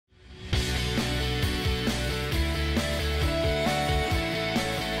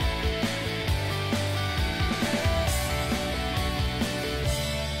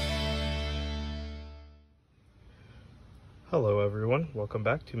Hello everyone, welcome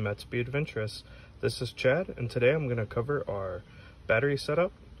back to Matt's Be Adventurous. This is Chad, and today I'm going to cover our battery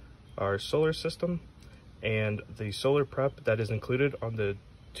setup, our solar system, and the solar prep that is included on the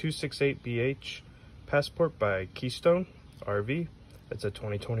 268BH Passport by Keystone RV. It's a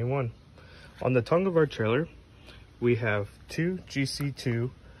 2021. On the tongue of our trailer, we have two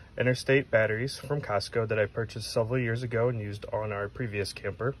GC2 interstate batteries from Costco that I purchased several years ago and used on our previous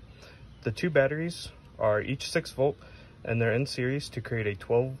camper. The two batteries are each 6 volt and they're in series to create a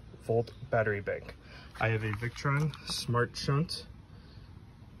 12 volt battery bank. I have a Victron Smart Shunt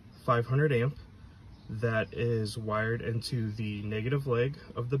 500 amp that is wired into the negative leg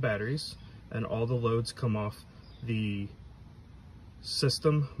of the batteries, and all the loads come off the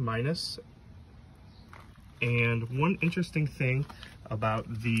system minus. And one interesting thing about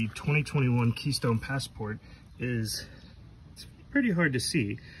the 2021 Keystone Passport is it's pretty hard to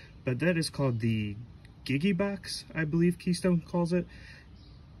see, but that is called the Gigi box, I believe Keystone calls it.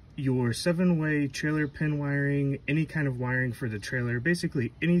 Your 7-way trailer pin wiring, any kind of wiring for the trailer,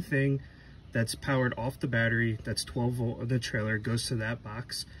 basically anything that's powered off the battery that's 12 volt of the trailer goes to that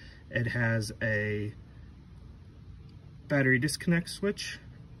box. It has a battery disconnect switch,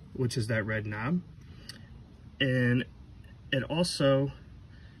 which is that red knob, and it also,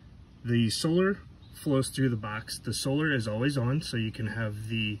 the solar flows through the box. The solar is always on, so you can have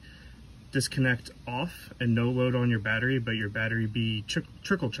the disconnect off and no load on your battery, but your battery be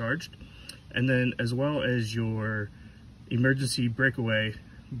trickle charged. And then as well as your emergency breakaway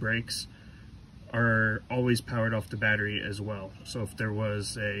brakes are always powered off the battery as well. So if there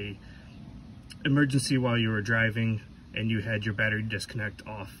was a emergency while you were driving and you had your battery disconnect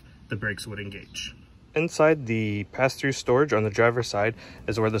off, the brakes would engage. Inside the pass-through storage on the driver's side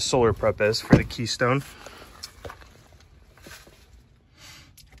is where the solar prep is for the Keystone.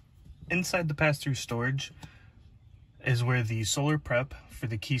 Inside the pass-through storage is where the solar prep for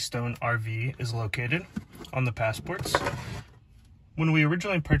the Keystone RV is located on the passports. When we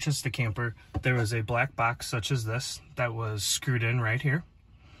originally purchased the camper, there was a black box such as this that was screwed in right here.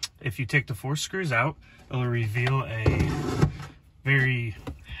 If you take the 4 screws out, it will reveal a very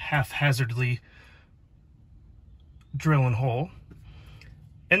haphazardly drilling hole.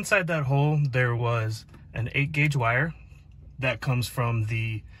 Inside that hole, there was an 8-gauge wire that comes from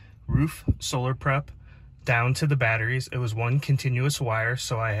the roof solar prep down to the batteries. It was one continuous wire,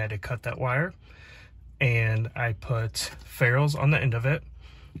 so I had to cut that wire, and I put ferrules on the end of it.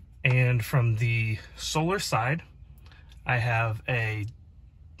 And from the solar side, I have a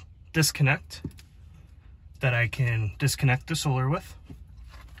disconnect that I can disconnect the solar with.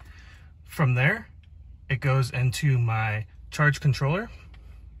 From there, it goes into my charge controller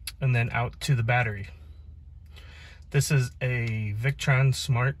and then out to the battery. This is a Victron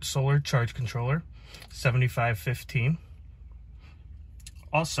Smart Solar Charge Controller, 7515.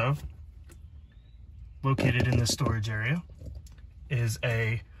 Also, located in the storage area is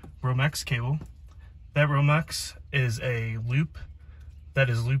a Romex cable. That Romex is a loop that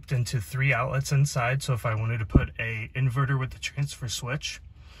is looped into 3 outlets inside, so if I wanted to put an inverter with the transfer switch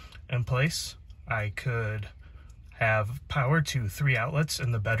in place, I could have power to 3 outlets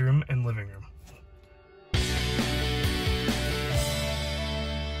in the bedroom and living room.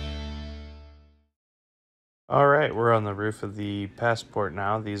 Alright, we're on the roof of the Passport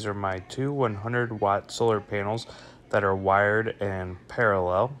now. These are my two 100-watt solar panels that are wired in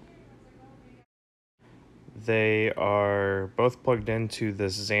parallel. They are both plugged into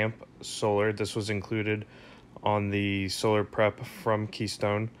this Zamp solar. This was included on the solar prep from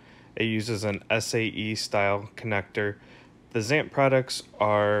Keystone. It uses an SAE style connector. The Zamp products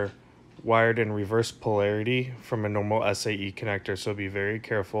are wired in reverse polarity from a normal SAE connector, so be very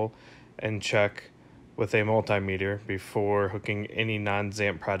careful and check with a multimeter before hooking any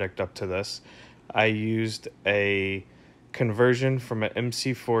non-Zamp product up to this. I used a conversion from an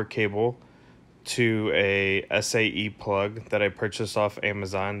MC4 cable to a SAE plug that I purchased off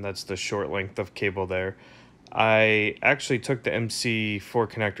Amazon. That's the short length of cable there. I actually took the MC4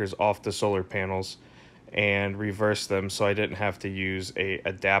 connectors off the solar panels and reversed them so I didn't have to use a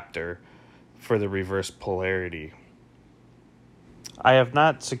adapter for the reverse polarity. I have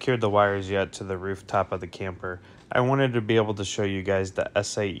not secured the wires yet to the rooftop of the camper. I wanted to be able to show you guys the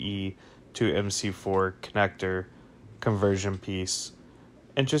SAE to MC4 connector conversion piece.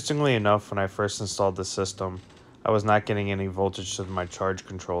 Interestingly enough, when I first installed the system, I was not getting any voltage to my charge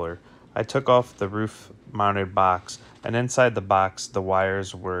controller. I took off the roof mounted box, and inside the box the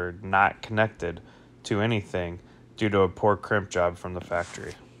wires were not connected to anything due to a poor crimp job from the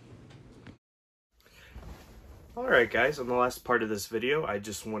factory. Alright guys, on the last part of this video, I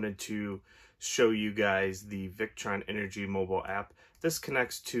just wanted to show you guys the Victron Energy mobile app. This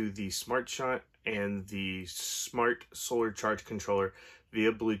connects to the Smart Shunt and the Smart Solar Charge Controller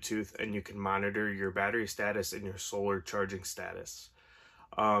via Bluetooth, and you can monitor your battery status and your solar charging status.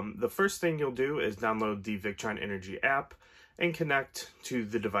 The first thing you'll do is download the Victron Energy app and connect to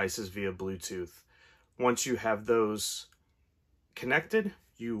the devices via Bluetooth. Once you have those connected,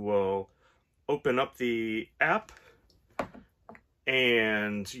 you will open up the app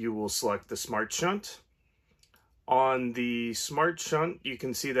and you will select the Smart Shunt. On the Smart Shunt, you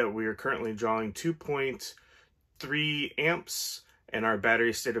can see that we are currently drawing 2.3 amps and our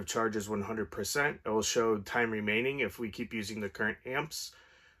battery state of charge is 100%. It will show time remaining if we keep using the current amps.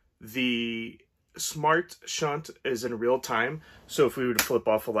 The Smart Shunt is in real time, so if we were to flip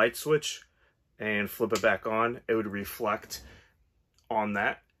off a light switch and flip it back on, it would reflect on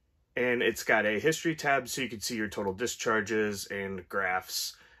that. And it's got a history tab so you can see your total discharges and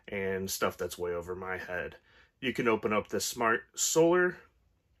graphs and stuff that's way over my head. You can open up the Smart Solar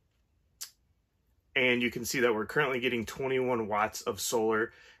and you can see that we're currently getting 21 watts of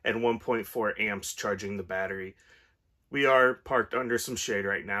solar and 1.4 amps charging the battery. We are parked under some shade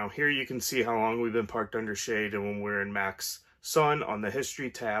right now. Here you can see how long we've been parked under shade and when we're in max sun on the history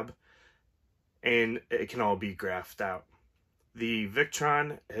tab, and it can all be graphed out. The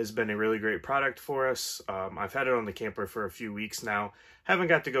Victron has been a really great product for us. I've had it on the camper for a few weeks now. Haven't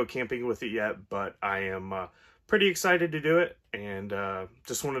got to go camping with it yet, but I am pretty excited to do it. And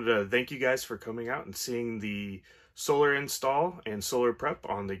just wanted to thank you guys for coming out and seeing the solar install and solar prep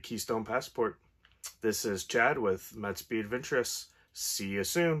on the Keystone Passport. This is Chad with MetSpeed Adventurous. See you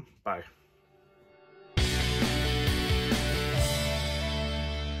soon. Bye.